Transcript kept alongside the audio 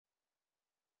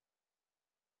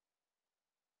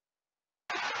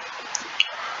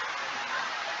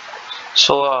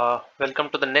Welcome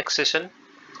to the next session.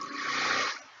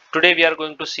 Today we are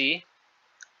going to see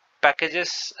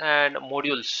packages and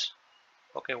modules.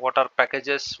 Okay, what are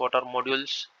packages? What are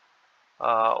modules?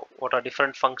 What are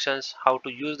different functions? How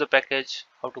to use the package?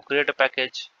 How to create a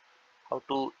package? How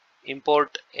to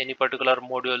import any particular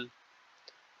module?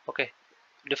 Okay,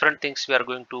 different things we are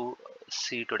going to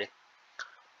see today.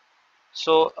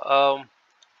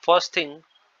 First thing,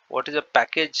 what is a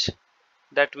package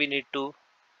that we need to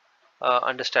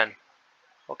understand?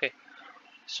 Okay,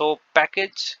 so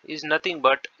package is nothing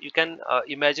but you can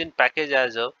imagine package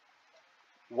as a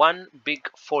one big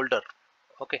folder.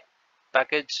 Okay,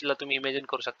 पॅकेजला तुम्ही imagine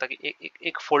करू शकता की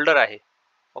एक folder आहे.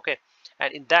 Okay,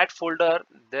 and in that folder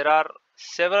there are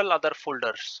several other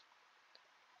folders.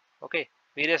 Okay,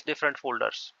 various different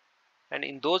folders, and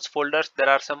in those folders there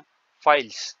are some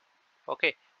files.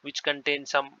 Okay, which contain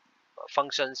some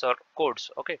functions or codes.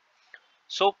 Okay,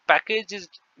 so package is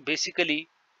basically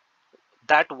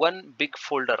that one big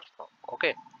folder.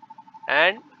 Okay,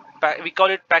 and we call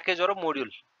it package or a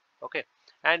module. Okay,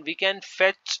 and we can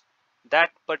fetch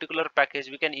that particular package,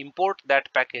 we can import that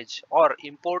package or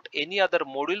import any other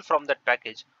module from that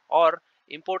package or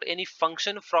import any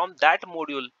function from that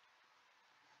module.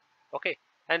 Okay,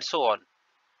 and so on.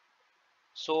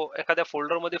 सो एखाद्या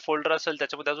folder मध्ये folder असेल,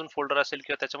 त्याच्यामध्ये अजून folder असेल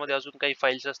किंवा त्याच्यामध्ये अजून काही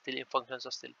फाइल्स असतील, फंक्शन्स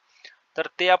असतील, तर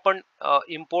ते आपण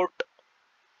इम्पोर्ट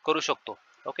करू शकतो.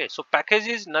 Okay, so package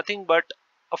is nothing but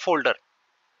a folder.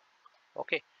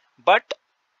 Okay, but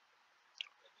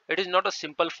it is not a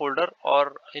simple folder or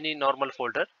any normal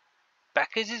folder.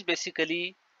 Package is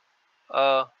basically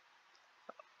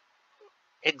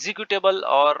executable,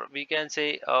 or we can say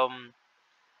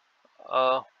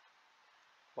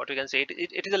what we can say,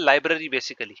 it is a library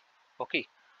basically. Okay,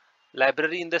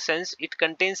 library in the sense it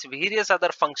contains various other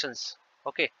functions.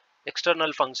 Okay,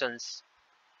 external functions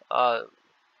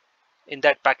in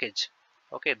that package.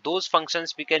 Okay, those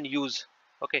functions we can use.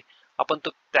 Okay, आपण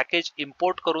तो package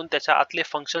import करून त्याच्या आतले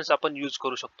functions आपण use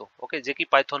करू शकतो. Okay, जे की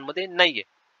Python मध्ये नाहीये.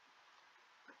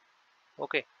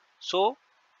 Okay, so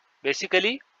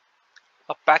basically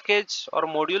a package or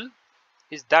module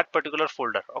is that particular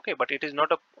folder. Okay, but it is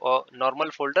not a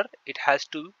normal folder. It has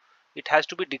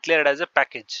to be declared as a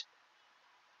package.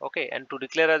 Okay, and to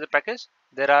declare as a package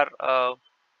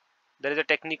there is a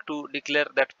technique to declare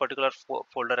that particular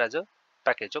folder as a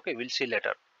package. Okay, we'll see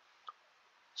later.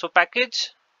 So package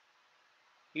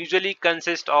usually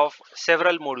consists of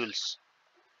several modules.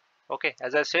 Okay,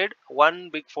 as I said, one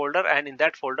big folder, and in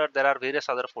that folder there are various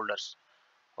other folders.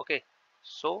 Okay,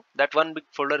 so that one big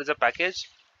folder is a package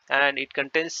and it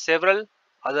contains several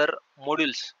other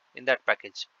modules in that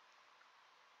package.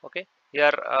 Okay,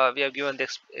 here we have given the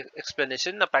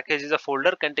explanation. A package is a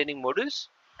folder containing modules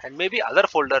and maybe other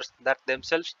folders that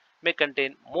themselves may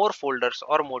contain more folders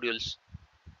or modules.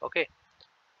 Okay,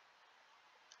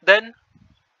 then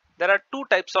there are two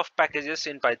types of packages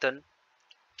in Python.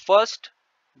 First,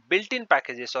 built-in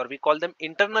packages, or we call them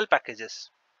internal packages.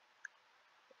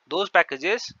 Those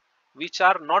packages which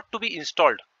are not to be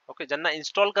installed. Okay, ज्यांना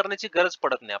install करण्याची गरज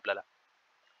पडत नाही आपल्याला,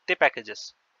 ते packages.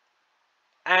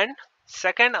 And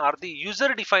second are the user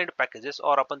defined packages,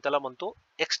 or आपण त्याला म्हणतो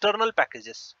external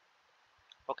packages.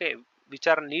 Okay, which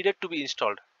are needed to be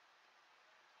installed.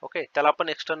 Okay, त्याला आपण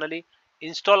externally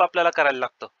install आपल्याला करायला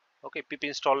लागतं. Okay, pip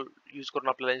install यूज करून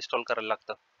आपल्याला install करायला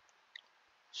लागतं.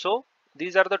 So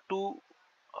these are the two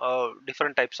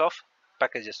different types of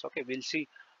packages. Okay, we'll see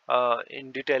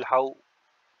in detail how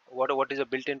what is a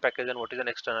built-in package and what is an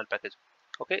external package.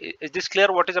 Okay, is this clear?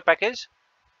 What is a package?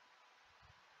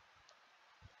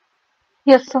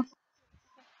 Yes, sir.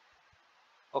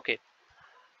 Okay,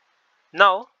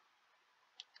 now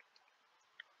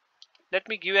let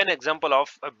me give you an example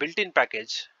of a built-in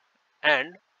package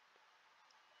and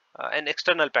an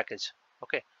external package.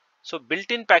 Okay, so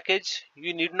built-in package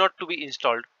you need not to be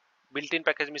installed. built-in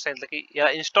package मी सांगितलं की याला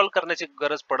install करण्याची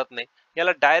गरज पडत नाही,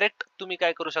 याला direct तुम्ही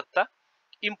काय करू शकता,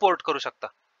 इम्पोर्ट करू शकता.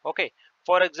 Okay,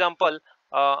 for example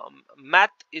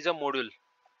math is a module.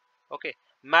 Okay,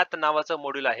 math नावाचं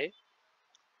मॉड्यूल आहे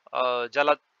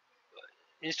ज्याला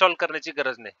इन्स्टॉल करण्याची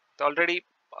गरज नाही. तर ऑलरेडी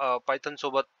पायथन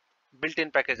सोबत बिल्ट इन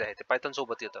पॅकेज आहे, ते पायथन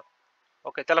सोबत येतं.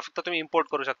 ओके, त्याला फक्त तुम्ही इम्पोर्ट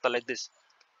करू शकता like this,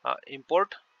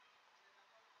 import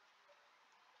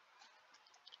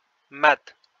math,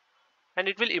 and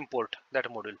it will import that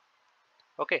module.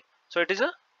 Okay, so it is a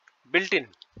built-in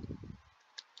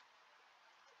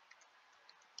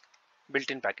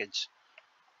package.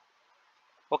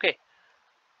 Okay,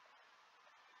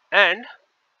 and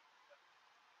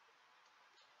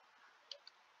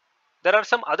there are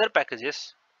some other packages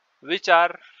which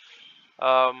are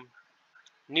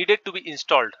needed to be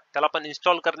installed, त्याला आपण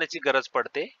install करण्याची गरज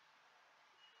पडते,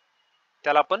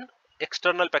 त्याला आपण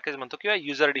external package म्हणतो किंवा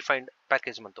user defined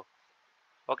package म्हणतो.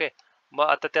 ओके, मग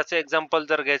आता त्याचं एक्झाम्पल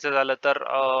जर घ्यायचं झालं तर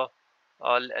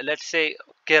let's say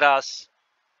Keras,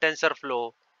 टेन्सरफ्लो,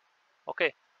 okay,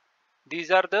 these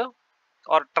are the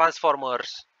or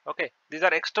transformers, okay, these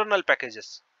are external packages.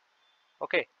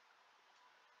 Okay,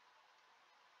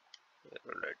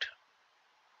 right.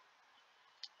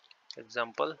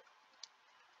 Example,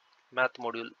 math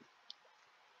module,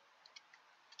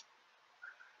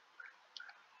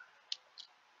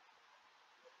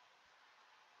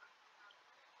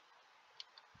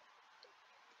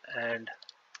 and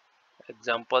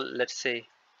example, let's say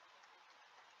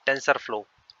TensorFlow.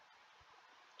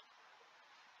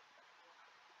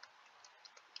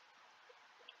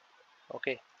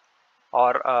 Okay,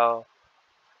 or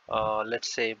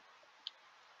let's say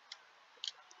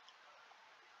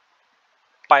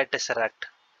PyTesseract.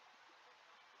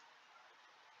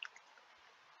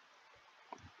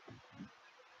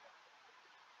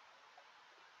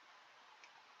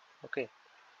 Okay,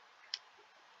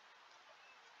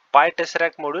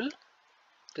 PyTesseract module,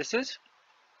 this is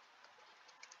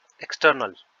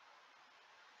external.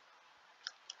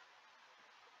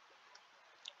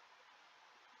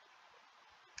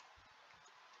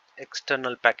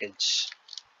 External package.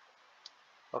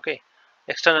 Okay,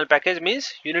 external package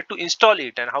means you need to install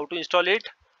it, and how to install it?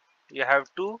 You have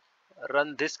to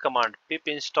run this command, pip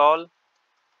install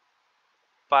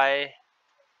PyTesseract.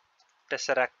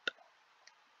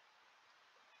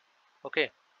 Okay,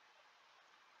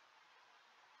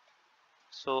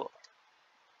 so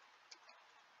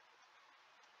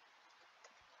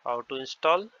how to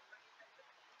install?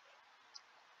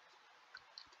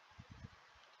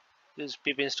 Use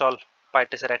pip install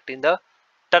PyTesseract in the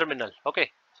terminal. Okay,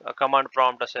 so command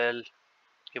prompt असेल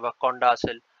किंवा conda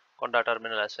असेल, conda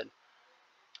terminal असेल,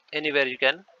 anywhere you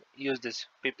can use this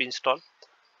pip install.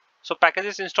 So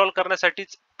packages install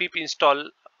करण्यासाठीच pip install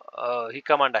he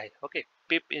command आहे. Okay,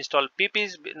 pip install, pip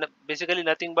is basically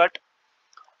nothing but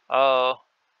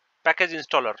package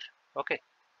installer. Okay,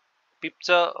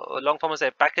 pipचं long form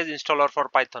आहे package installer for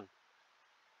Python.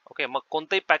 Okay, मग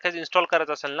कोणतंही package install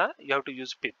करायचं असेल ना, you have to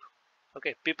use pip.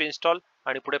 Okay, pip install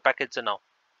आणि पुढे पॅकेजचं नाव,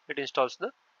 it इन्स्टॉल्स the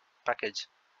package.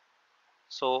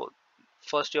 So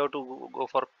first you have to go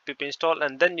for pip install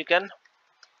and then you can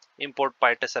import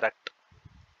PyTesseract.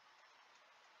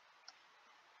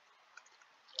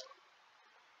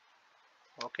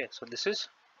 Okay, so this is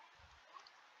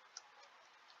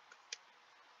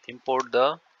import the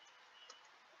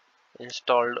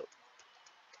installed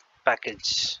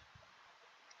package.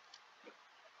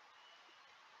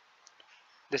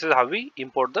 This is how we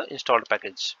import the installed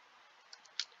package.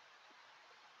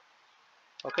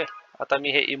 Okay, आता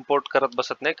मी हे import करत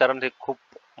बसत नाही कारण हे खूप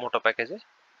मोठं package आहे.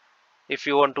 If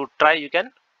you want to try you can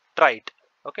try it.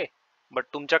 Okay, but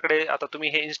तुमच्याकडे आता तुम्ही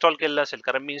हे इन्स्टॉल केलेलं असेल,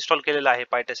 कारण मी इन्स्टॉल केलेलं आहे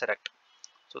PyTesseract.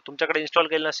 सो तुमच्याकडे इन्स्टॉल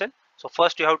केलेलं असेल, so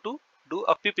first you have to do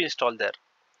a pip install there.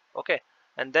 Okay,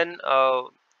 and then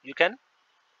you can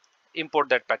import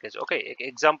that package. Okay,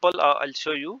 example, I'll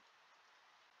show you.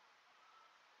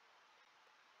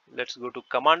 Let's go to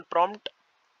command prompt,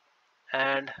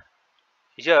 and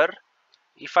here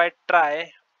if I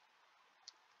try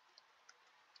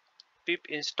pip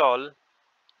install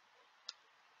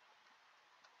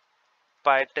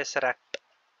PyTesseract,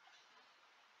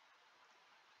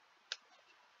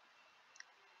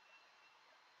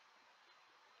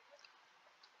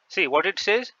 see what it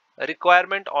says,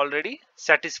 requirement already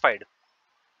satisfied.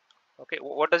 Okay,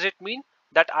 what does it mean?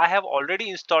 That I have already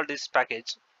installed this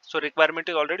package, so requirement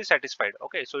is already satisfied.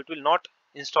 Okay, so it will not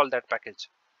install that package.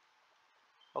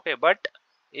 Okay, but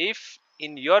if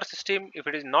in your system if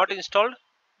it is not installed,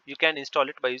 you can install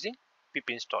it by using pip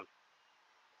install.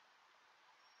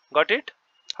 Got it?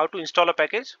 How to install a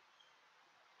package?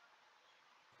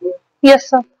 Yes,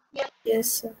 sir.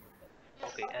 Yes, sir.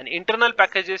 Okay, and internal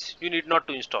packages you need not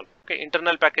to install. Okay,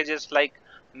 internal packages like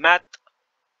math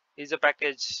is a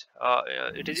package,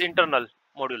 it is internal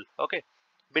module. Okay,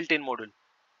 built-in module.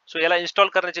 सो याला install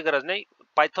करण्याची गरज नाही.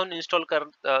 Python install कर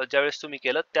ज्यावेळेस तुम्ही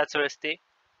केलं त्याच वेळेस ते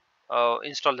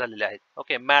इन्स्टॉल झालेले आहेत.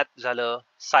 ओके, मॅथ झालं,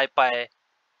 सायपाय.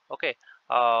 ओके,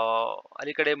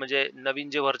 अलीकडे म्हणजे नवीन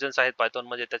जे व्हर्जन्स आहेत पायथॉन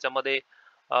मध्ये त्याच्यामध्ये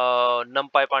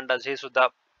नमपाय पांडाज हे सुद्धा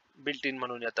बिल्ट इन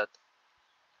म्हणून येतात.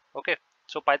 ओके,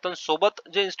 सो पायथॉन सोबत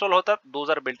जे इन्स्टॉल होतात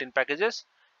those are built in packages,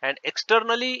 and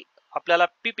externally आपल्याला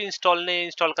पिप इन्स्टॉलने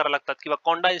इन्स्टॉल करायला लागतात किंवा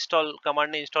कोंडा इन्स्टॉल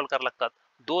कमांडने इन्स्टॉल करायला लागतात.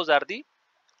 Those are the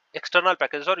external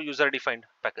packages or user defined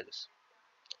packages.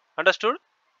 Understood?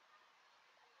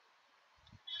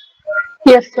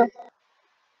 Yes, sir.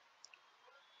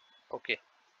 Okay,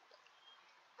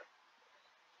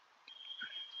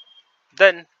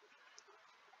 Then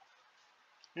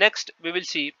next we will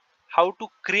see how to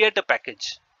create a package.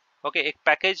 Okay, एक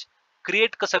package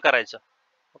create कसं करायचं.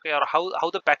 Okay, or how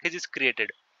the package is created.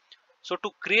 So to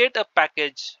create a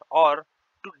package or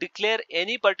to declare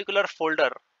any particular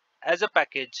folder as a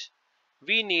package,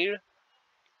 we need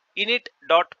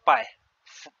init.py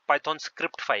Python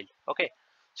script file. Okay,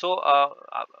 so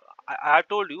I have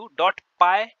told you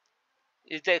 .py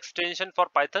is the extension for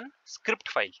Python script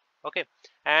file. Okay,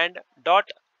 and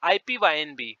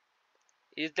 .ipynb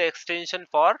is the extension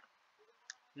for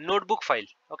notebook file.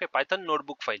 Okay, Python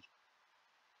notebook file.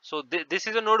 So this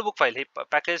is a notebook file. Hey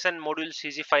packages and modules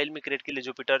he ji file me create केली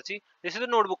Jupyter ची, this is a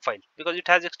notebook file because it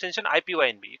has extension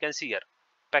ipynb. You can see here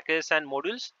packages and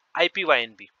modules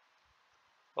ipynb.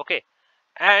 Okay,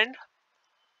 and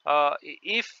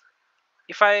if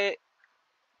I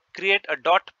create a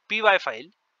 .py file,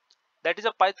 that is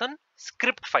a Python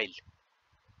script file.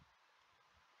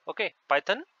 Okay,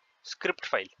 Python script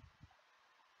file.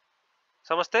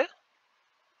 समझते?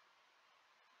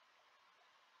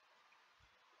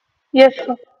 Yes,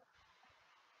 sir.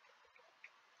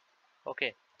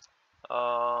 Okay,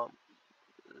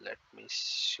 let me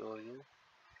show you.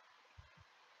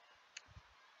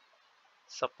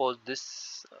 Suppose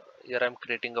this here I'm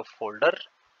creating a folder.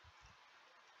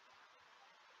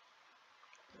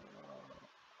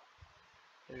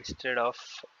 Instead of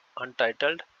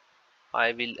untitled,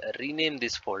 I will rename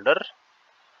this folder,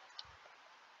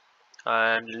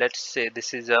 and let's say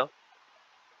this is a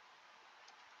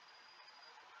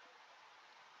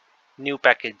new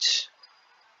package.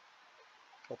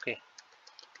 Okay,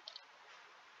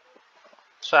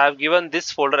 so I have given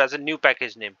this folder as a new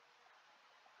package name.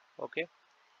 Okay,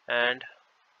 and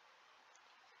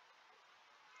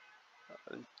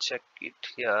I'll check it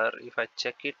here. If I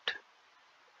check it,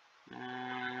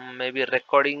 maybe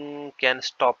recording can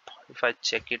stop if I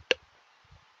check it.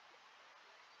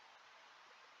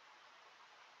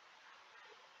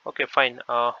 Okay, fine.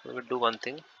 We will do one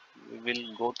thing. We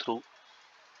will go through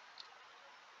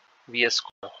VS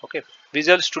Code. Okay,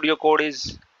 Visual Studio Code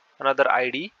is another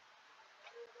IDE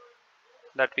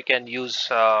that we can use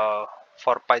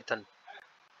for Python.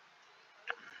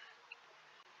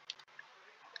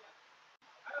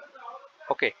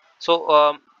 Okay,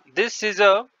 so this is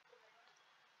a,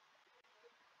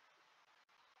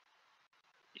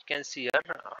 you can see here,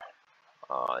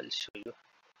 I'll show you.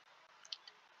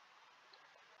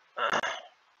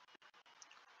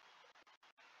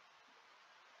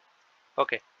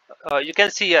 Okay, you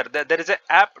can see here that there is a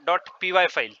app.py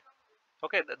file.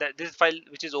 Okay, this file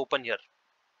which is open here.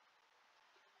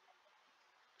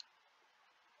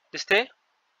 This day?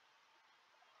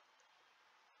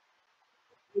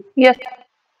 Yes.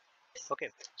 Okay,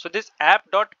 so this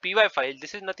app.py file,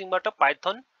 this is nothing but a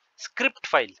Python script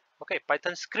file. Okay,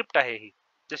 Python script आहे ही.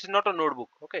 This is not a notebook.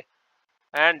 Okay,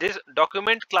 and this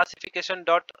document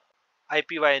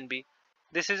classification.ipynb,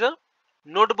 this is a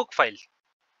notebook file.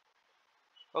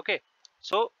 Okay,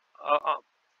 so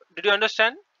did you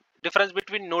understand difference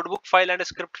between notebook file and a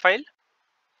script file?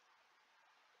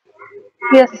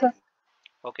 Yes, sir.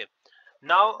 Okay,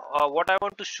 now what I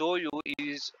want to show you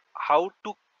is how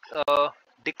to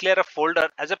declare a folder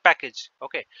as a package.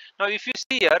 Okay, now if you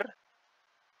see here,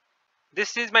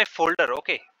 this is my folder.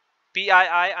 Okay,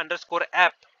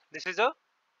 pii_app, this is a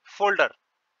folder.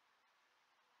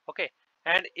 Okay,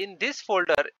 and in this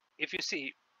folder, if you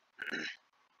see,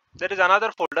 there is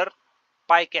another folder,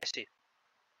 pycache.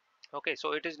 Okay,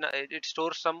 so it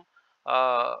stores some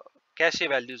cache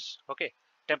values. Okay,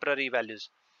 temporary values.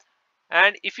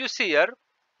 And if you see here,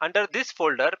 under this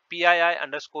folder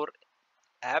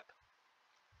pii_app,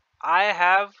 I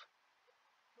have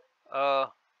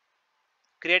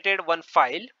created one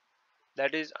file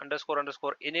that is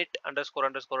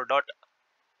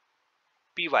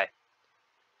 __init__dot_py.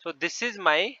 So this is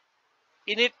my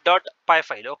init.py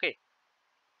file. Okay,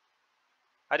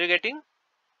 are you getting?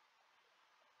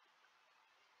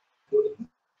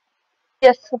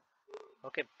 Yes, sir.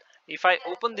 Okay, if I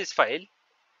open this file,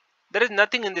 there is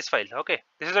nothing in this file. Okay,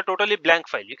 this is a totally blank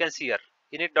file. You can see here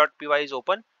init.py is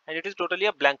open and it is totally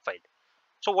a blank file.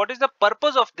 So what is the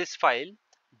purpose of this file?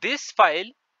 This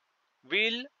file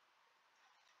will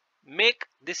make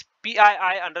this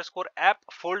pii_app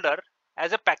folder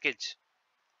as a package.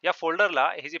 या फोल्डरला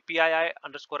हे जे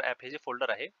pii_app हे जे folder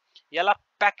आहे याला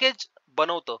package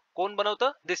बनवतं. कोण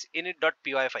बनवतं? This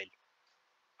init.py file.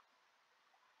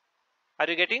 Are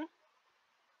you getting?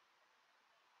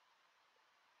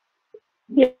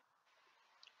 Yes.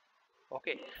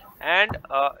 Okay, and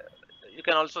you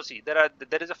can also see there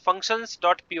is a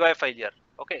functions.py file here.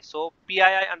 Okay, so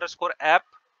pii_app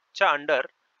च्या under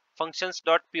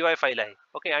functions.py file आहे.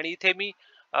 Okay, आणि इथे मी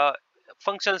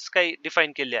फंक्शन्स काही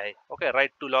डिफाईन केले आहे. ओके,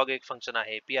 राईट टू लॉग एक function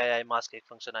आहे, pii mask एक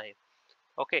फंक्शन आहे.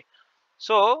 Okay,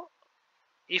 so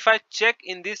if I check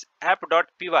in this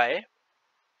app.py,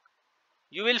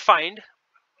 you will find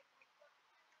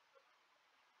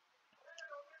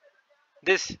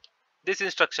this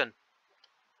instruction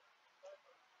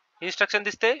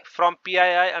दिसते, from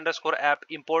pii_app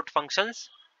import functions.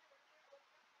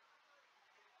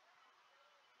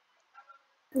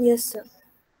 Yes, sir.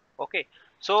 Okay,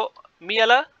 सो मी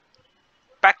याला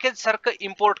पॅकेज सारखं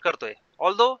इम्पोर्ट करतोय,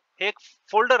 ऑल्दो हे एक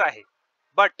folder आहे,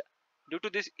 but due to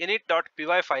this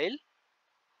init.py file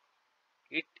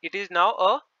it is now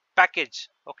a package.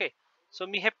 Okay, so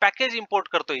me hey package import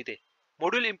करतोय, इथे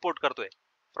module import करतोय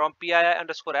from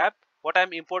pii_app. what I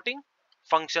am importing?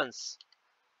 Functions.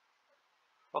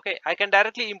 Okay, I can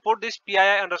directly import this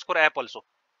pii_app also.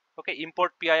 Okay,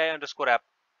 import pii_app.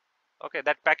 Okay,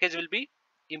 that package will be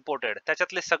imported.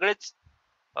 त्याच्यातले सगळेच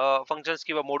functions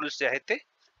किंवा modules जे आहेत ते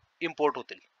import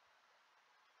होतील.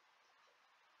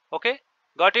 Okay,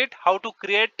 got it? How to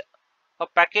create a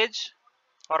package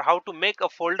or how to make a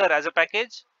folder as a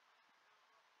package?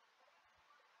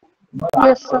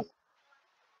 Yes, sir.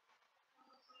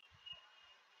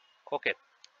 Okay,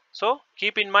 so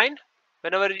keep in mind,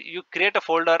 whenever you create a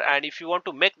folder and if you want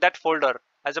to make that folder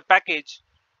as a package,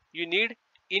 you need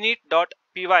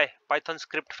init.py Python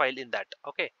script file in that.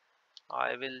 Okay,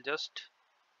 I will just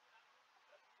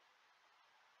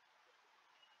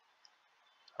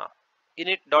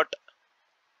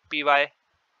init.py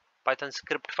Python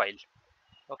script file.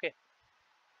 Okay,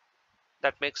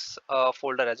 that makes a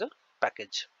folder as a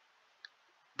package.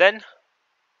 Then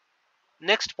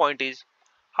next point is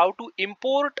how to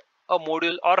import a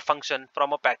module or function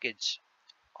from a package,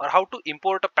 or how to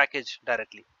import a package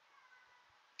directly.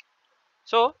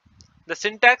 So the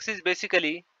syntax is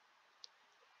basically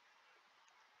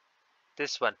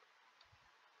this one.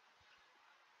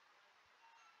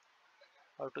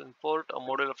 How to import a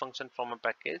module or function from a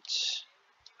package.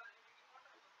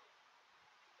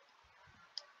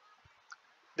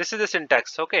 This is the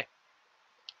syntax. Okay,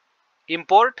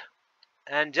 import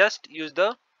and just use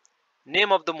the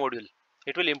name of the module,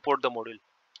 it will import the module.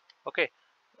 Okay,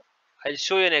 I'll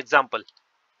show you an example.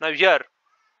 Now here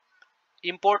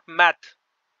import math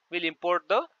will import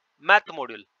the math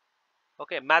module.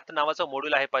 Okay, math नावाचं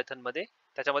module आहे Python मध्ये,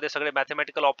 त्याच्यामध्ये सगळे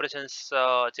mathematical operations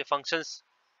चे functions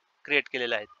create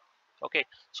केलेले आहेत. Okay,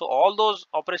 so all those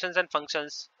operations and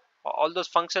functions, all those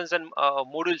functions and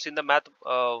modules in the math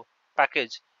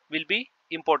package will be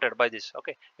imported by this.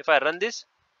 Okay, if I run this,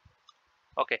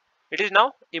 okay, it is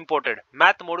now imported.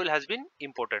 Math module has been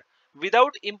imported.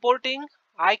 Without importing,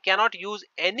 I cannot use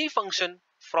any function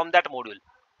from that module.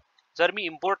 जर मी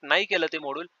import नाही केलं ते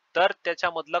module, तर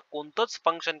त्याच्यामधलं कोणतंच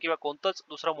function किंवा कोणतंच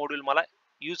दुसरं मॉड्यूल मला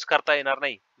यूज करता येणार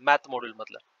नाही मॅथ मॉड्यूल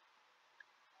मधलं.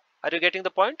 Are you getting the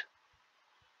point?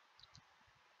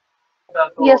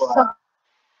 Yes, sir.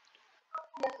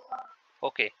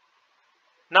 Okay,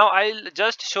 now I'll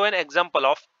just show an example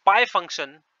of py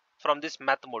function from this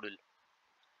math module.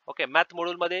 Okay, math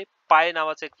module मध्ये पाय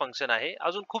नावाचं एक फंक्शन आहे,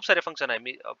 अजून खूप सारे फंक्शन आहे,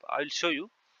 मी I will show you.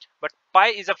 But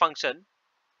pi is a function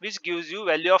which gives you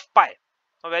value of pi.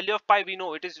 Now value of pi we know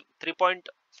it is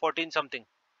 3.14 something.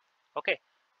 Okay,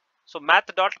 so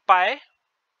math.py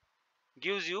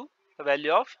gives you the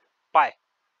value of pi.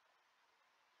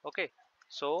 Okay,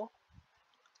 so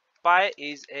pi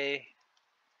is a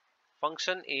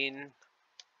function in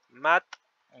math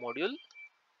module,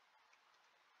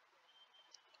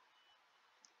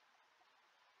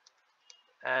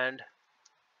 and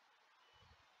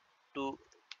to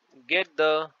get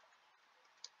the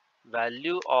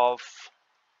value of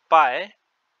pi,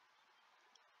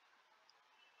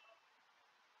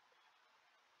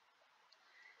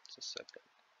 just a second,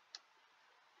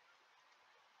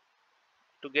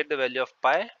 to get the value of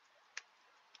pi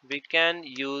we can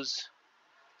use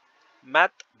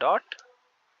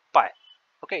math.py.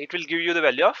 okay, it will give you the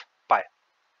value of pi.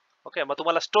 okay, मग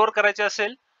तुम्हाला store करायचे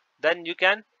असेल then you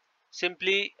can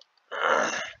simply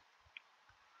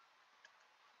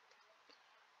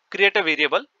create a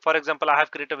variable. For example, I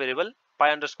have created a variable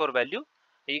pi_value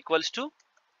equals to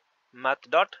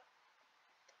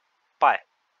math.py.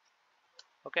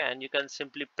 okay, and you can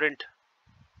simply print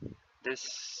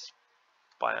this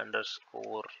pi_value.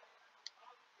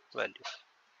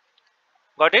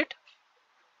 Got it?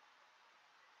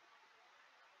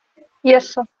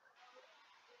 Yes, sir.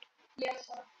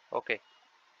 Okay,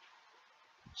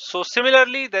 so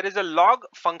similarly there is a log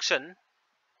function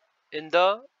in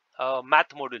the math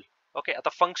module. okay, आता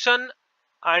function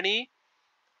आणि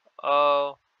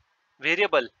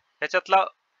variable ह्याच्यातला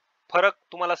फरक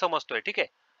तुम्हाला समजतोय. ठीक आहे.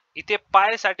 इथे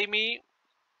पाय साठी मी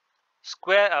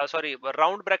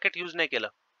round bracket use नाही केलं.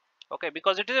 Okay,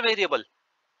 because it is a variable.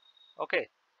 Okay,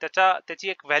 त्याची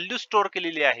एक व्हॅल्यू स्टोअर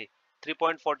केलेली आहे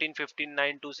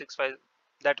 3.14159265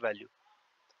 दॅट व्हॅल्यू.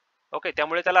 ओके,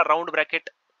 त्यामुळे त्याला राऊंड ब्रॅकेट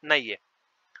नाहीये.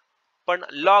 पण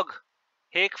लॉग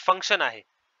हे एक फंक्शन आहे.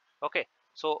 ओके,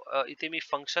 सो इथे मी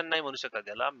फंक्शन नाही म्हणू शकत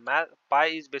त्याला. पाय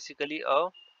is basically a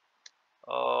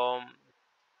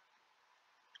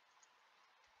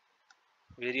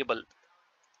variable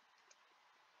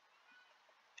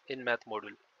in math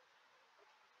module.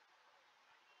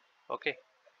 Okay,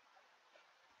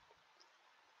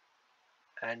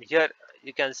 and here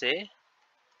you can say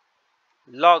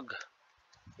log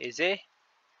is a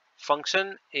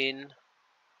function in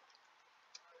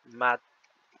math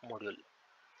module.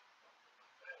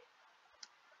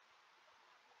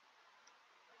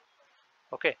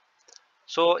 Okay,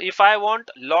 so if I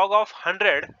want log of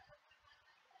 100,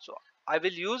 so I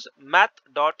will use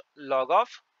math.log of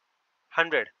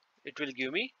 100. It will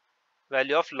give me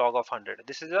value of log of 100.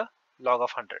 This is a log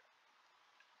of 100.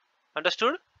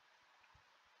 Understood?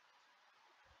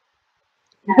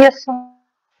 Yes, sir.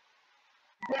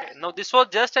 Okay, now this was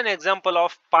just an example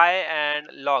of pi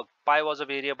and log. Pi was a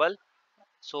variable,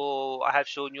 so I have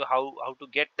shown you how to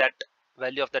get that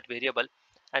value of that variable,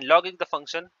 and logging the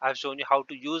function I have shown you how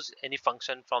to use any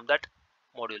function from that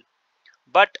module.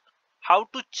 But how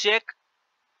to check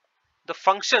the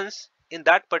functions in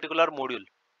that particular module,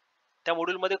 त्या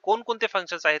module मध्ये कोणकोणते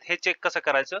functions आहेत हे check कसं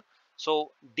करायचं. So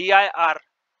dir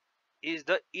is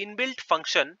the inbuilt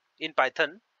function in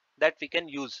Python that we can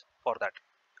use for that.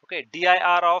 Okay,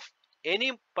 dir of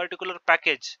any particular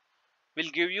package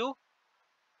will give you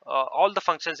all the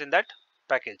functions in that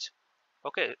package.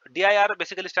 Okay, dir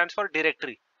basically stands for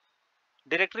directory.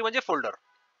 Directory म्हणजे folder.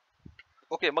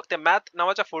 Okay, मग त्या math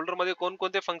नावाच्या folder मध्ये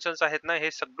कोणकोणते functions आहेत ना,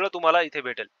 हे सगळं तुम्हाला इथे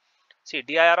भेटेल. सी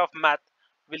dir of math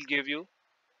will give you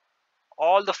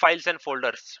all the files and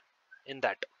folders in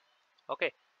that.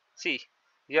 Okay, see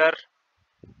here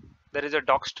there is a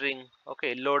doc string.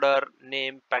 Okay, loader,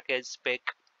 name, package,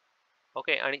 spec.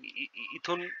 Okay, आणि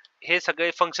इथून हे सगळे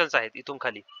फंक्शन्स आहेत इथून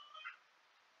खाली.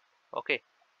 Okay,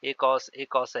 acos,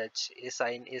 acos h,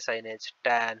 assign, assign h,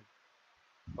 tan.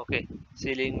 Okay,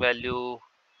 ceiling value,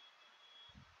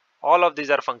 all of these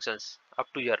are functions up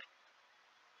to here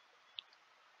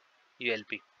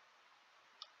ulp.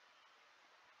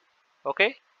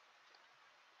 Okay,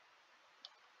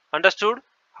 understood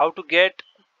how to get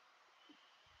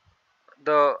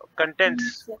the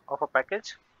contents of a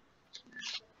package?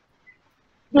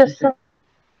 Yes, sir.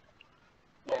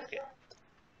 Okay,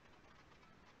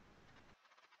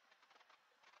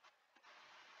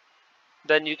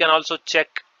 then you can also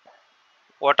check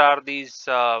what are these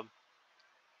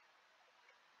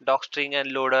docstring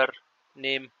and loader,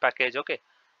 name, package. Okay,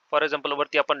 for example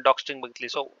वरती आपण docstring बघितली.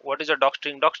 So what is a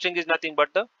docstring? Docstring is nothing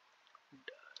but the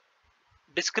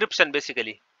description,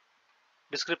 basically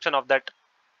description of that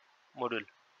module.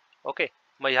 Okay,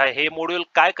 mug hey module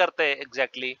काय करतंय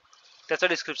exactly त्याचं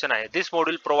description आहे. This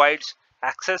module provides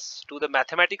access to the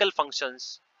mathematical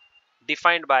functions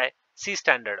defined by C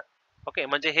standard. Okay,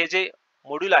 म्हणजे हे जे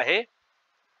module आहे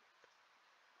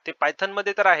ते Python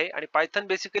मध्ये तर आहे, आणि पायथन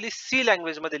बेसिकली सी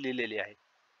लँग्वेज मध्ये लिहिलेली आहे.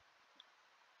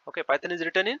 Okay, Python is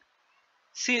written in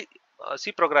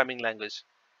C programming language.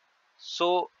 So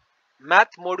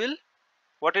math module,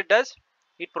 what it does,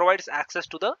 it provides access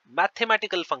to the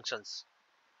mathematical functions.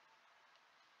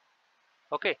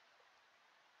 Okay,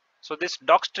 so this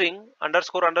docstring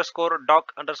underscore underscore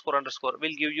doc underscore underscore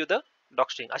will give you the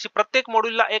docstring. अशी प्रत्येक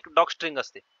मॉड्यूलला एक docstring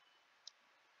असते.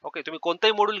 Okay, तुम्ही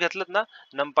कोणताही module घेतलत ना,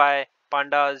 numpy,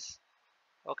 pandas,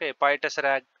 okay,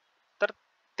 pytesseract, तर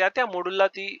त्या मॉड्यूलला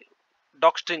ती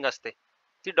docstring असते.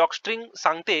 ती docstring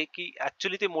सांगते की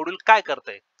ऍक्च्युअली ते मॉड्यूल काय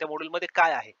करतंय, त्या मॉड्यूल मध्ये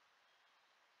काय आहे.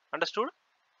 Understood?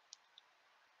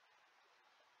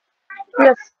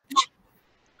 Yes.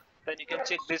 Then you can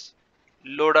check this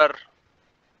loader.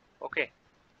 Okay,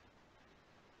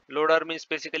 loader means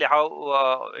basically how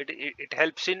it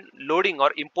helps in loading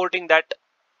or importing that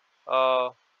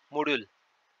module.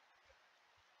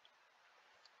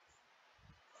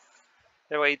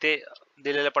 तेव्हा इथे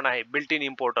दिलेलं पण आहे built in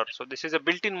importer. So this is a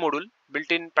built in module,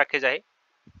 built in package आहे,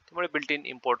 त्यामुळे built in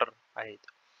importer आहे.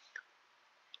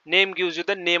 Name gives you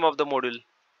the name of the module.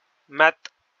 Math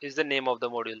is the name of the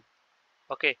module.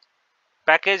 Okay,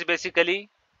 package basically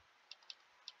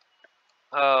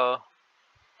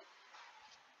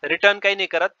return काही नाही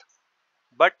करत,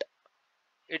 but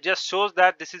it just shows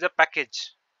that this is a package.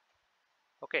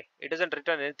 Okay, it doesn't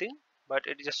return anything, but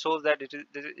it just shows that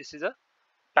this is a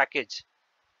package.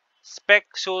 Spec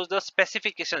shows the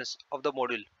specifications of the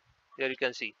module. Here you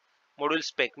can see module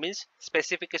spec means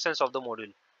specifications of the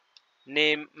module.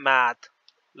 Name math,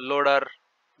 loader,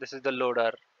 this is the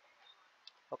loader.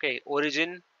 Okay,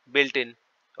 origin built-in.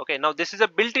 Okay, now this is a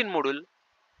built-in module,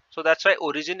 so that's why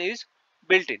origin is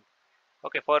built-in.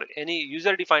 Okay, for any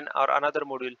user defined or another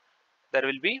module, there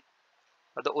will be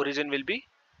the origin will be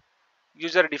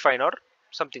user defined or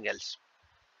something else.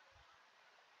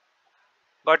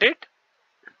 Got it?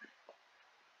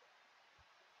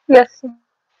 Yes, sir.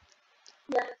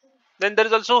 Then there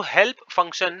is also help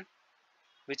function,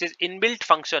 which is inbuilt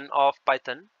function of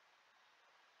Python.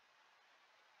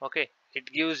 Okay,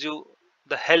 it gives you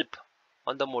the help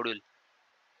on the module.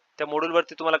 त्या module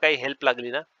वरती तुम्हाला काही help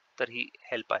लागली ना, तर ही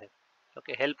help आहे.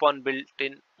 Okay, help on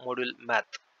built-in module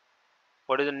math.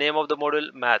 What is the name of the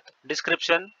module? Math.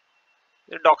 Description,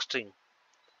 docstring.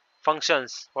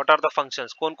 Functions, what are the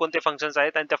functions? कोणकोणते functions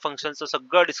आहेत आणि त्या functions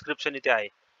सगळं description इथे आहे.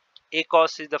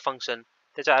 acos is the function.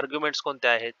 त्याचे arguments कोणते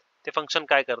आहेत? ते function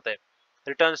काय करतंय?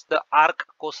 Returns the arc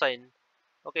cosine.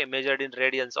 Okay, measured in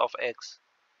radians of x.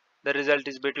 The result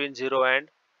is between 0 and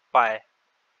pi.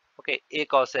 Okay, a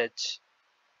cos h.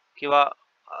 किंवा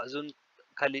अजून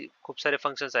खाली खूप सारे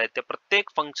फंक्शन्स आहेत, त्या प्रत्येक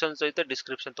फंक्शनचं इथे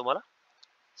डिस्क्रिप्शन तुम्हाला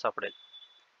सापडेल.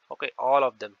 Okay, all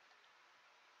of them.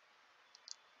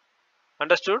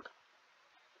 Understood?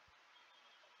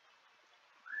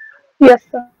 Yes,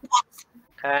 sir.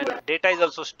 And data is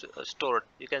also stored.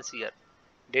 You can see here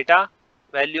data,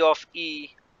 value of e.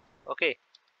 Okay,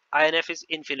 inf is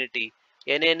infinity,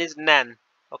 nn is nan.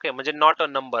 Okay, म्हणजे not a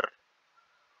number.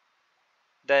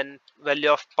 Then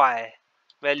value of pi,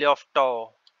 value of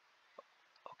tau.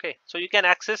 Okay, so you can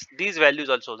access these values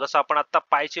also. जसं आपण आता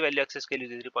pi ची value access केली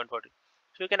होती 3.40.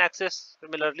 So you can access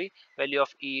similarly value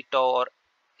of e, tau or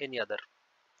any other.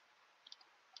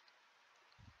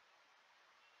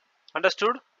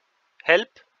 Understood?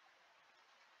 Help?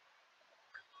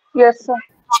 Yes, sir.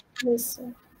 Yes, sir.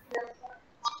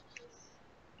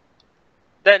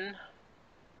 Then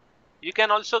you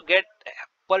can also get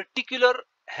particular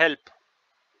help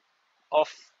of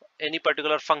any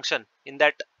particular function in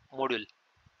that module.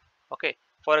 Okay,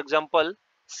 for example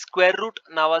square root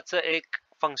नावाचं एक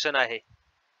function आहे.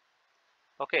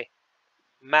 Okay,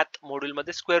 math module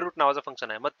मध्ये square root नावाचं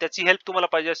function आहे. मग त्याची help तुम्हाला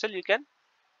पाहिजे असेल, you can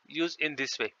use in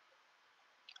this way.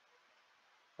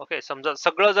 Okay, समजा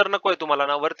सगळं जर नकोय तुम्हाला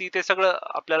ना, वरती ते सगळं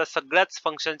आपल्याला सगळ्याच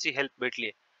फंक्शनची हेल्प भेटली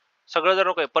आहे. सगळं जर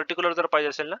नकोय, पर्टिक्युलर जर पाहिजे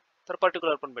असेल ना, तर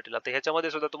पर्टिक्युलर पण भेटेल. आता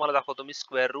ह्याच्यामध्ये सुद्धा तुम्हाला दाखवतो मी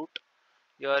square root.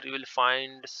 Here you will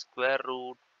find square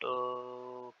root.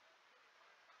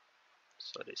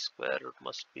 Sorry, square root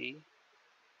must be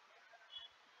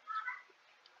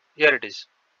here. It is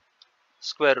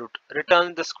square root.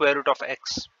 Return the square root of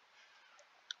x.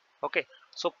 Okay,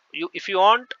 so if you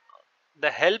want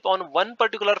the help on one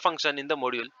particular function in the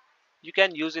module, you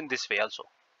can use in this way also.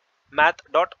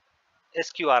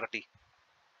 Math.sqrt.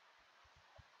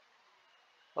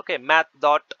 Okay,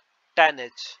 math.tanh,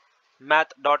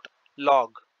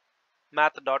 math.log,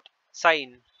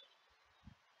 math.sin.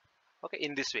 Okay,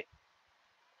 in this way.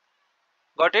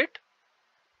 Got it?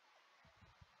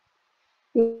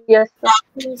 Yes, sir.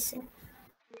 Yes, sir.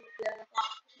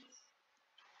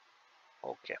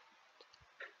 Okay.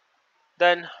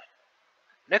 Then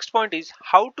next point is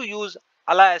how to use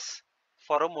alias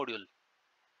for a module.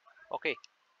 Okay,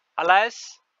 alias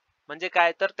म्हणजे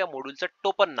काय, तर त्या मॉड्यूलचं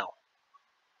टोपण नाव.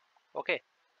 Okay,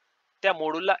 त्या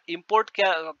मॉड्यूलला import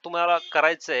तुम्हाला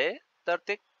करायचंय, तर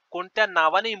ते कोणत्या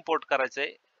नावाने इम्पोर्ट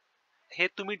करायचंय हे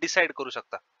तुम्ही डिसाइड करू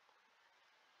शकता.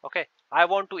 Okay, I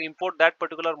want to import that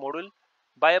particular module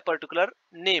by a particular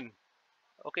name.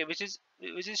 Okay, which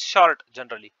is short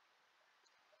generally.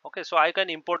 Okay, so I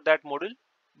can import that module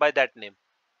by that name.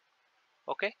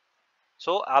 Okay,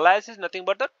 so alias is nothing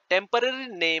but the temporary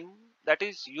name that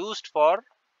is used for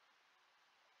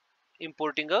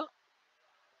importing a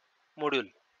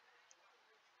module.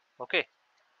 Okay,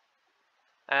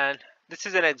 and this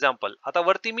is an example. आता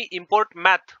वरती मी import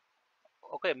math.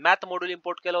 Okay, math module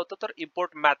import केलं होतं, तर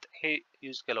import math हे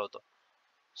use केलं होतं.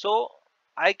 सो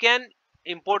I can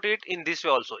import it in this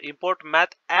way also. Import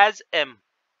math as M,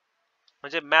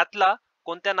 म्हणजे मॅथला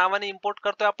कोणत्या नावाने इम्पोर्ट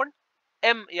करतोय आपण,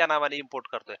 एम या नावाने इम्पोर्ट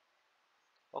करतोय.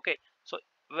 Okay, so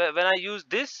when I use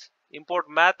this import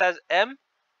math as M,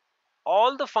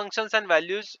 all the functions and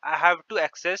values I have to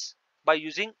access by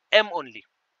using am only.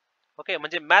 Okay,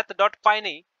 म्हणजे math dot py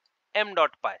नाही, M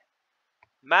dot py.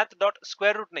 Math dot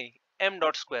square root नाही, m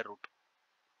dot square root.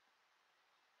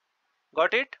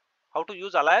 Got it? How to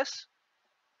use alias?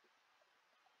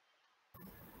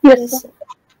 Yes, Yes, sir.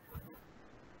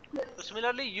 sir. So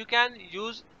similarly, you can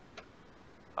use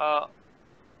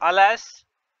alias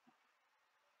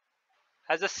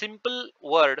as a simple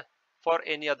word for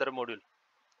any other module.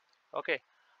 Okay,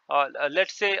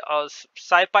 let's say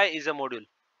scipy is a module.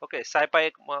 Okay, scipy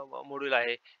एक module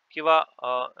आहे किंवा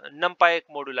numpy एक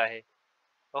module आहे.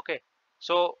 Okay,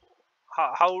 so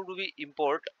how do we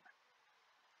import?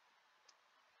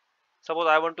 Suppose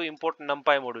I want to import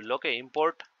numpy module. Okay,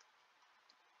 import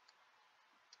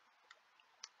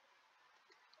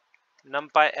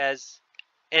numpy as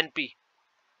np.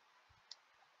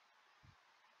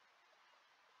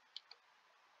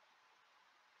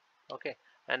 Okay,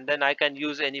 and then I can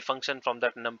use any function from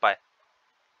that numpy.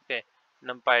 Okay,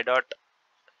 numpy dot,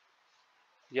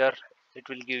 here it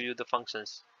will give you the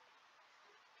functions.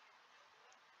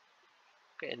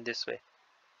 Okay, in this way.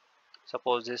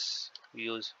 Suppose this we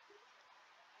use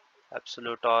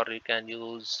absolute, or you can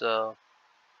use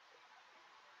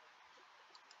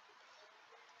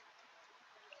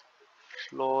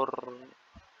floor.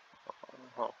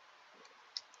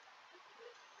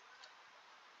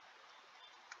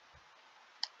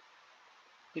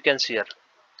 You can see here.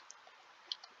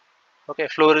 Okay,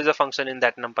 floor is a function in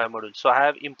that numpy module. So I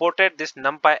have imported this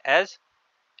numpy as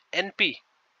np.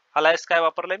 alias काय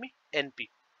वापरलंय मी? np.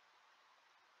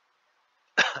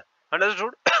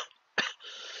 Understood?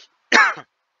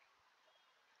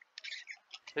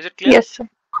 Is it clear? Yes, sir.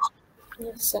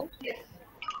 Yes, sir.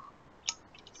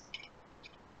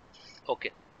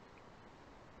 Okay.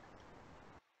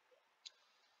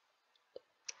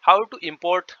 How to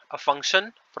import a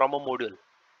function from a module?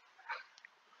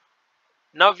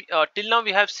 Now till now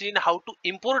we have seen how to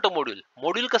import a module.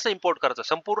 Module कसं import करायचं,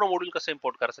 संपूर्ण module कसं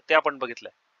import करायचं ते आपण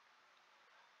बघितलंय.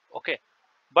 Okay,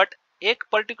 but एक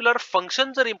particular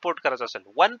function जर import करायचं असेल,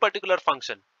 one particular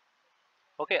function,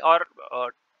 okay,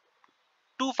 or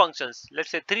two functions,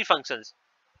 let's say three functions,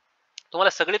 तुम्हाला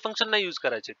सगळे function नाही use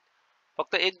करायचे,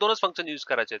 फक्त एक दोनच function use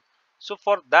करायचे. So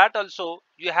for that also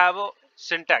you have a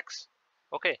syntax.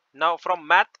 Okay, now from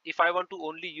math, if I want to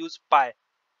only use pi,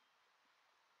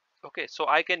 okay, so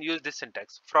I can use this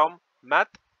syntax from math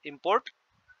import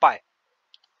pi.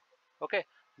 Okay,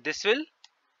 this will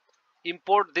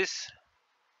import this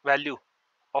value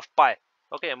of pi.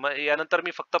 Okay, यानंतर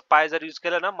मी फक्त pi जर use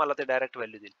केलं ना, मला ते direct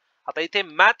value देईल. आता इथे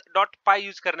math dot pi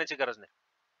यूज करण्याची गरज नाही.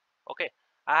 Okay,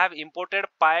 I have imported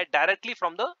pi directly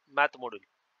from the math module,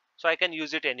 so I can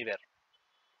use it anywhere.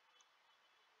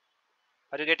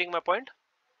 Are you getting my point?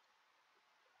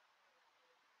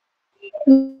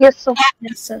 Yes, sir.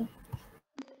 Yes, sir.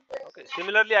 Okay,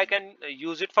 similarly I can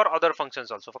use it for other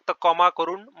functions also. फक्त comma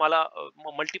करून मला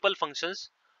multiple functions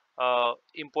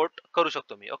import करू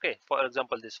शकतो मी. Okay, for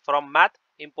example this from math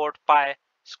import pi,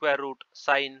 square root,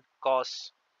 sine,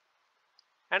 cos,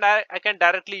 and I can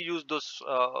directly use those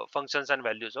functions and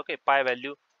values. Okay, pi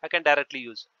value I can directly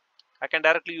use. I can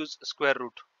directly use square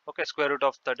root. Okay, square root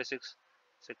of 36,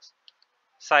 6,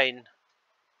 sine.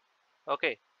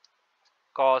 Okay,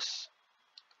 cos.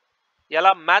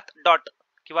 याला math dot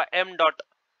किंवा m dot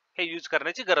हे use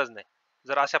करण्याची गरज नाही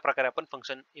जर अशा प्रकारे आपण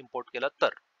function import केलं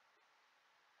तर.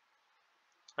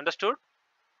 Understood?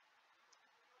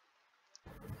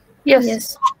 Yes.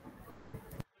 Yes.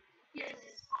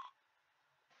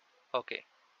 Okay.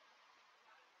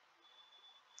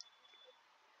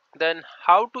 Then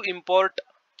how to import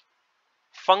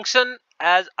function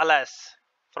as alias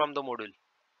from the module?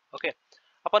 Okay,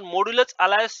 आपण मॉड्यूलच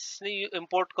alias ने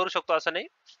इंपोर्ट करू शकतो असं नाही,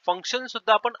 फंक्शन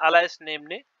सुद्धा आपण alias नेम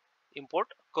ने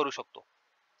इंपोर्ट करू शकतो.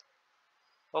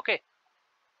 Okay,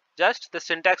 just the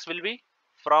syntax will be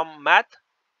from math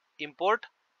import.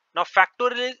 Now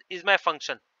factorial is my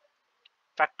function.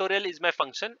 Factorial is my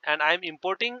function and I am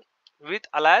importing with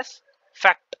alias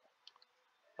fact.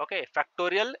 Okay,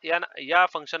 factorial या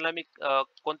फंक्शनला मी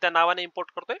कोणत्या नावाने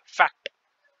import करतोय? fact.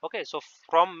 Okay, so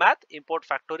from math import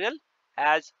factorial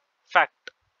as fact,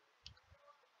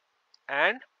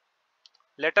 and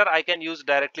later I can use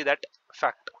directly that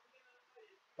fact.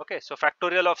 Okay, so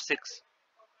factorial of 6,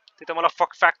 तिथे मला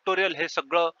factorial हे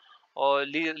सगळं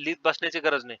लिहित बसण्याची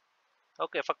गरज नाही.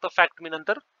 ओके, फक्त फॅक्ट मी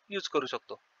नंतर यूज करू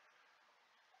शकतो.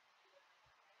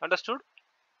 Understood?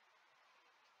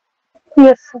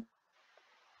 Yes, sir.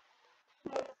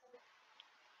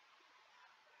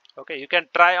 Okay, you can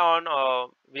try on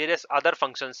various other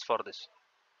functions for this.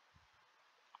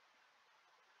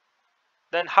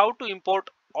 Then how to import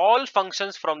all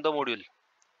functions from the module?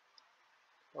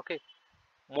 Okay,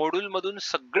 module मधून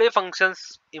सगळे functions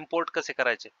import कसे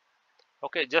करायचे?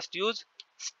 Okay, just use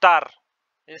star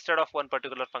instead of one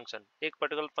particular function. एक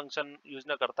particular function use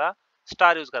न करता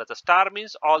star use करायचा. Star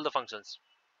means all the functions.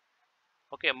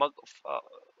 Okay, mug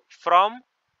from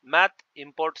math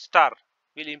import star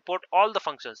will import all the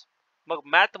functions. Mug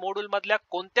math module मधल्या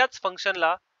कोणत्याच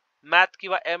फंक्शनला math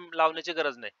किंवा M लावण्याची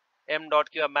गरज नाही, एम डॉट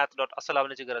किंवा मॅथ डॉट असं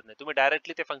लावण्याची गरज नाही, तुम्ही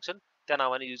डायरेक्टली ते फंक्शन त्या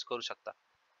नावाने यूज करू शकता.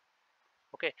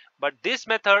 Okay, but this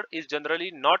method is generally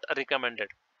not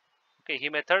recommended. Okay, he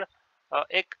method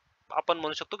एक आपण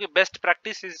म्हणू शकतो की best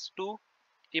practice is to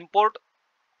import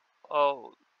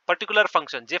particular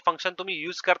function, J function तुम्ही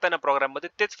यूज करताय ना प्रोग्राम मध्ये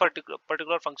तेच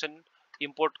पर्टिक्युलर फंक्शन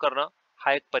इम्पोर्ट करणं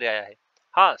हा एक पर्याय आहे.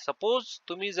 हा, सपोज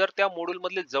तुम्ही जर त्या मॉड्यूल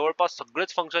मधले जवळपास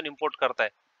सगळेच फंक्शन इम्पोर्ट करताय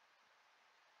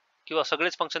किंवा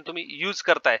सगळेच फंक्शन तुम्ही यूज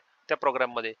करताय त्या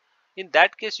प्रोग्राम मध्ये, in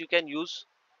that case you can use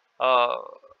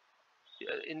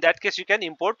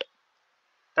import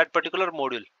that particular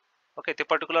module. Okay, ते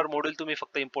पर्टिक्युलर मॉड्यूल तुम्ही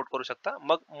फक्त इम्पोर्ट करू शकता,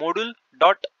 मग मॉड्यूल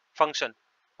डॉट फंक्शन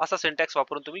असा सिंटॅक्स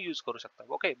वापरून तुम्ही यूज करू शकता.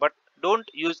 Okay, but don't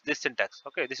use this syntax.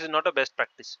 Okay, this is not a best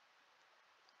practice.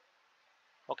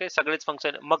 Okay, सगळेच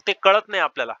फंक्शन मग ते कळत नाही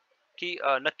आपल्याला की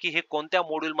नक्की हे कोणत्या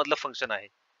मॉड्यूल मधलं फंक्शन आहे.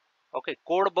 ओके,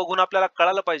 कोड बघून आपल्याला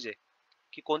कळायला पाहिजे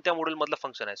की कोणत्या मॉड्यूल मधलं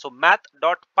फंक्शन आहे. सो मॅथ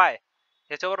डॉट पाय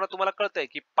ह्याच्यावर तुम्हाला कळतंय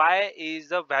की पाय इज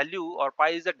द व्हॅल्यू और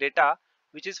पाय is the data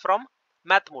which is from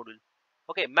math module.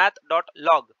 Okay, math dot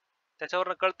log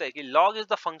त्याच्यावर कळतंय की log is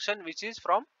the function which is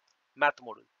from math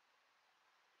module.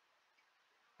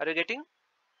 Are you getting?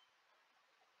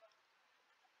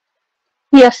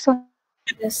 Yes, sir.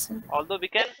 Yes, sir. Although we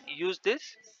can use this,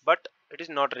 but it is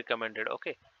not recommended.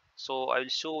 Okay, so I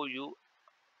will show you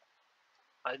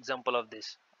an example of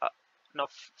this. Now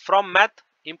from math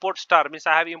import star means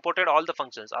I have imported all the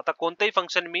functions. आता कोणतेही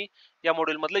function मी या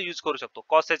module मधलं use करू शकतो.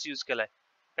 cos h use केलाय,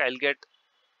 I'll get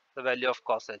the value of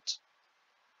cos h.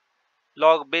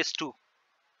 log base 2,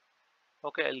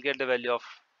 okay, I'll get the value of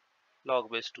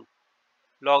log base 2.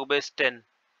 log base 10,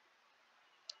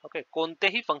 okay,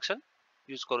 कोणतेही function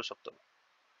use करू शकतो.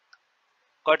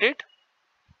 Got it?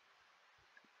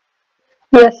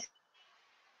 Yes.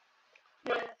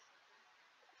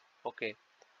 Okay.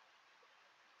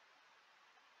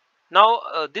 Now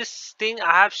this thing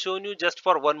I have shown you just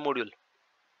for one module.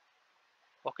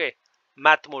 Okay,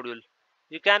 math module.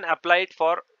 You can apply it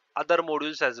for other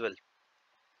modules as well.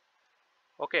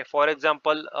 Okay, for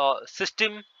example,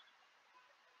 system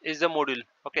is the module.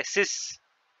 Okay, sys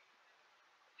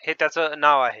हे त्याचं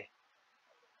नाव आहे.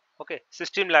 Okay,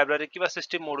 system library किंवा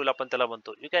system module आपण त्याला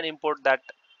म्हणतो. You can import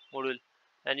that module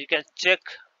and you can check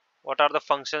what are the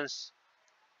functions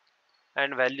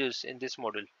and values in this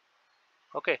module.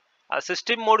 Okay, a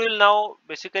system module now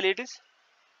basically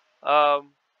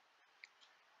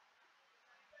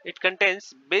it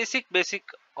contains basic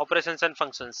operations and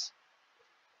functions.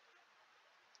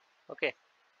 Okay,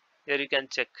 here you can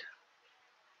check.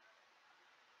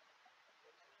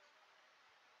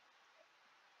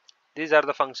 These are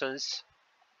the functions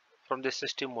from this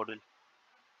system module.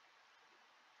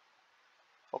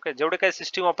 Okay, जेवढे काही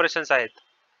system operations आहेत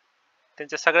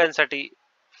त्यांच्या सगळ्यांसाठी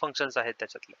functions आहेत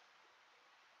त्याच्यातले.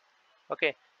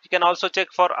 Okay, you can also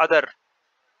check for other.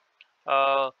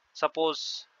 Suppose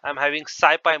I'm having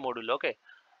SciPy module. Okay,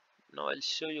 now I'll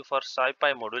show you for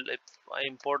SciPy module. If I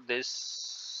import this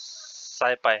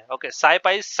SciPy, okay,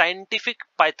 SciPy is scientific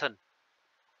Python.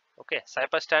 Okay,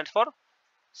 SciPy stands for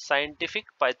scientific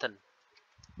Python.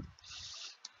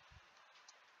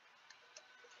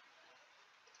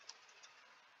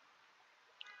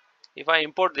 If I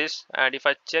import this and if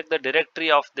I check the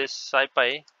directory of this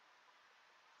SciPy,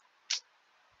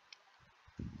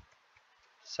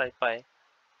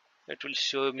 it will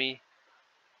show me.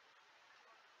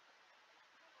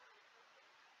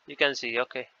 You can see,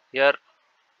 okay, here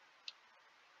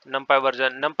NumPy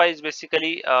version. NumPy is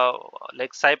basically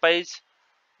like SciPy is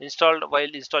installed while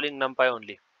installing NumPy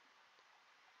only.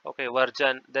 Okay,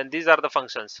 version. Then these are the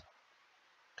functions,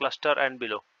 cluster and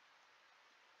below.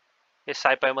 Hey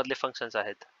SciPy मधले functions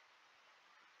आहेत.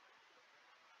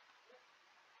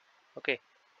 Okay,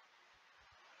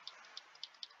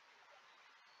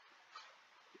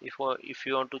 if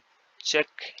you want to check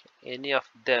any of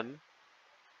them,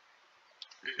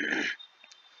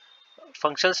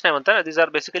 functions नाही म्हणता ना, these are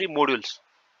basically modules.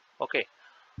 Okay,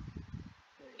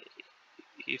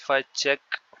 if I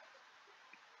check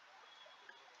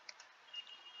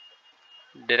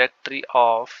directory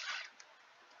of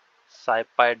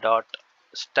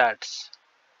scipy.stats,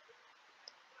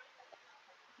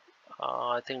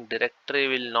 I think directory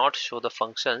will not show the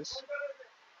functions.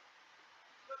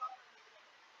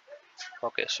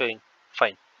 Okay, showing,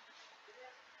 fine.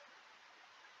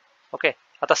 Okay,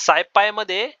 आता SciPy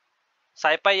मध्ये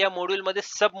SciPy या module मध्ये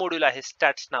सब module आहे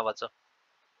stats नावाचं.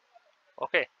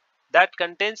 Okay, that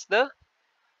contains the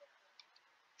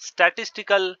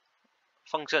statistical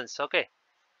functions. Okay,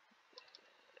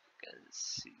 you can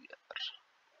see here.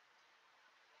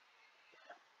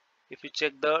 If you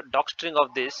check the docstring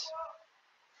of this,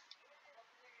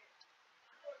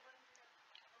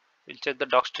 we'll check the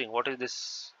docstring. What is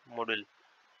this module?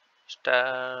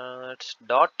 Stats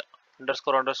dot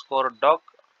underscore underscore doc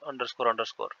underscore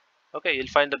underscore. Okay, you'll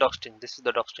find the docstring. This is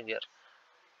the docstring here.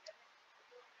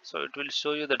 So it will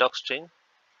show you the docstring.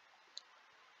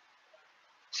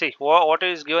 See what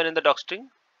is given in the docstring?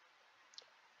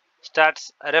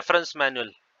 Stats reference manual.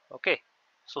 Okay,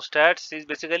 so stats is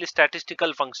basically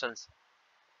statistical functions.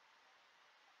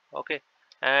 Okay,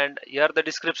 and here the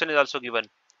description is also given.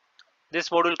 This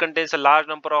module contains a large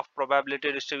number of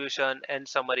probability distribution and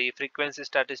summary, frequency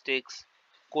statistics,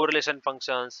 correlation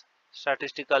functions,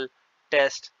 statistical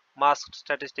test, masked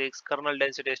statistics, kernel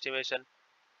density estimation.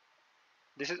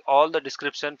 This is all the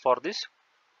description for this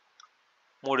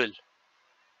module.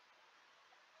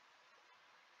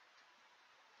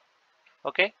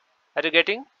 Okay, are you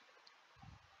getting?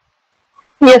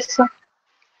 Yes, sir.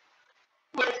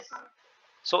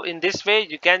 So in this way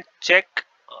you can check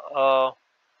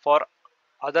for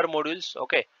other modules.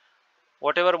 Okay,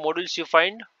 whatever modules you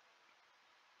find,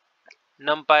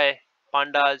 NumPy,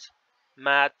 Pandas,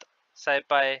 Math,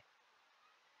 SciPy.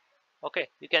 Okay,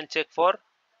 you can check for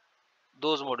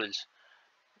those modules.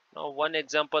 Now one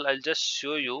example I'll just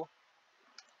show you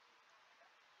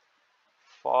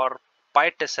for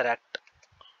PyTesseract.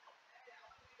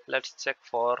 Let's check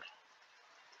for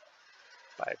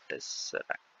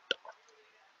PyTesseract.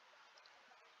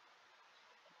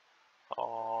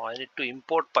 I need to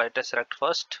import PyTesseract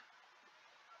first.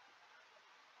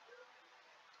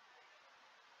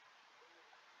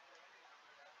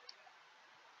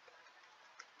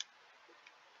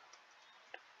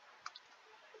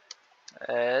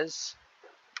 As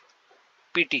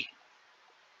PT.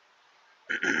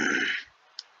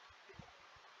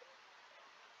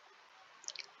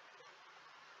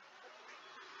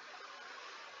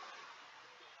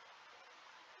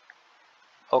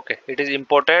 Okay, it is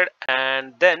imported.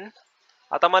 And then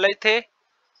आता मला इथे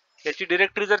याची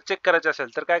directory जर check करायची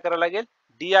असेल तर काय करावं लागेल?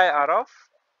 dir of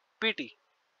pt.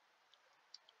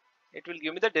 It will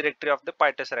give me the directory of the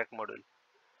PyTesseract module.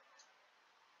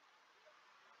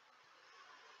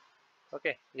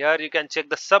 Okay, here you can check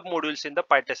the sub modules in the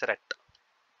PyTesseract.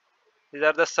 These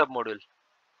are the sub module.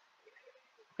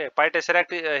 Okay,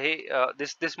 PyTesseract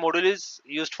this module is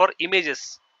used for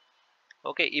images.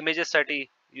 Okay, images साठी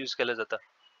use केलं जातं.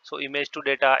 So image to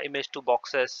data, image to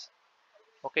boxes.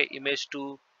 Okay, image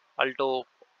to alto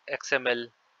XML.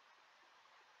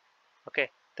 Okay,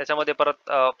 त्याच्यामध्ये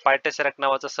परत PyTesseract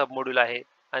नावाचं सब module आहे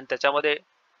आणि त्याच्यामध्ये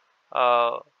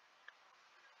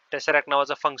टेसरॅक्ट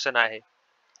नावाचं फंक्शन आहे.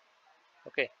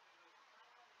 Okay,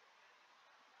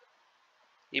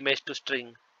 image to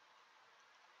string.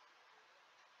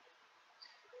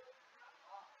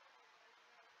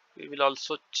 We will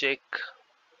also check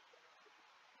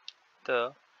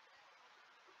the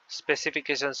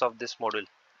specifications of this module.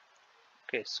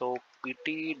 Okay, so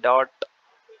pt dot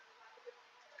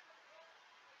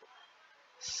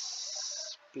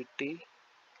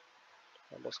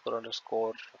underscore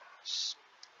underscore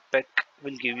spec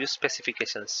will give you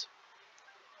specifications.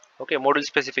 Okay, module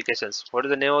specifications. What is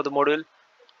the name of the module?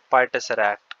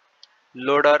 PyTesseract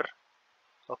loader.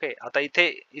 Okay, आता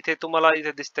इथे तुम्हाला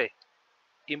इथे दिसतंय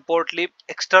import lib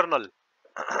external.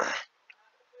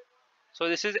 So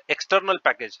this is external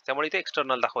package, त्यामुळे इथे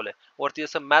external दाखवलंय. वरती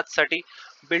असं math साठी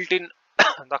built in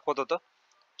दाखवत होतं.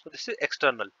 So this is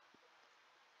external.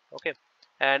 Okay,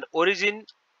 and origin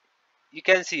you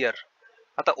can see here.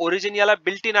 आता origin याला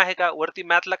built in आहे का? वरती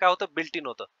math ला काय होतं? built in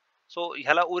होतं. So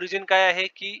ह्याला origin काय आहे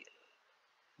की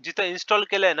जिथं install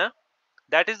केलंय ना,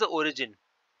 that is the origin.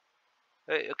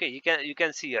 Okay, you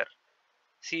can see here.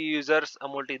 C users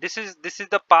multi. This is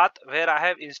the path where I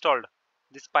have installed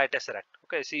this PyTesseract.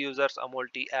 Okay, C users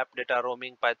multi app data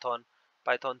roaming Python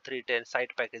 3.10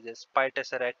 site packages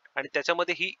PyTesseract आणि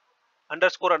त्याच्यामध्ये ही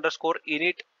underscore underscore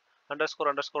init underscore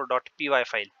underscore dot py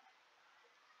file.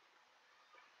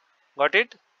 Got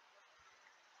it?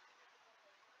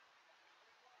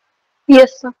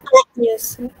 Yes, sir. Yes,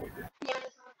 sir.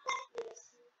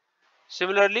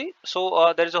 Similarly,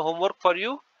 so there is a homework for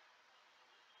you.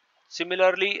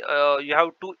 Similarly, you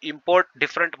have to import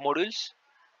different modules.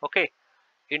 Okay,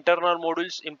 internal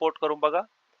modules import करून बघा,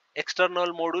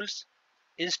 external modules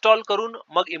install करून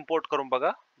मग import करून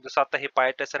बघा. जसं आता हे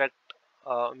PyTesseract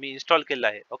मी install केलं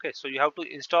आहे. Okay, so you have to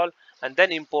install and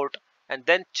then import and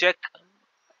then check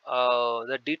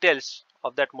the details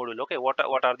of that module. Okay, what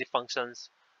are the functions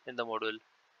in the module?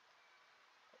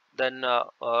 Then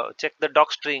check the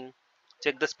docstring,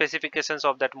 check the specifications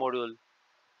of that module.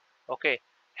 Okay,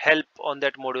 help on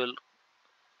that module.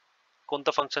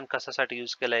 कोणतं function कशासाठी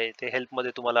use केलंय ते help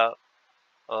मध्ये तुम्हाला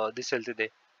दिसेल तिथे.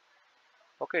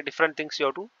 Okay, different things you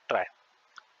have to try.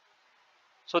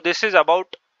 So this is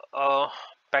about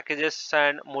packages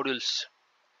and modules.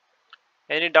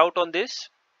 Any doubt on this?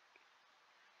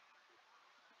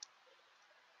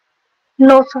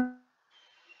 No, sir.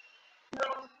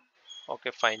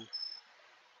 Okay, fine.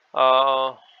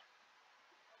 uh,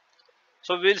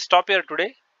 so we'll stop here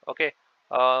today. Okay,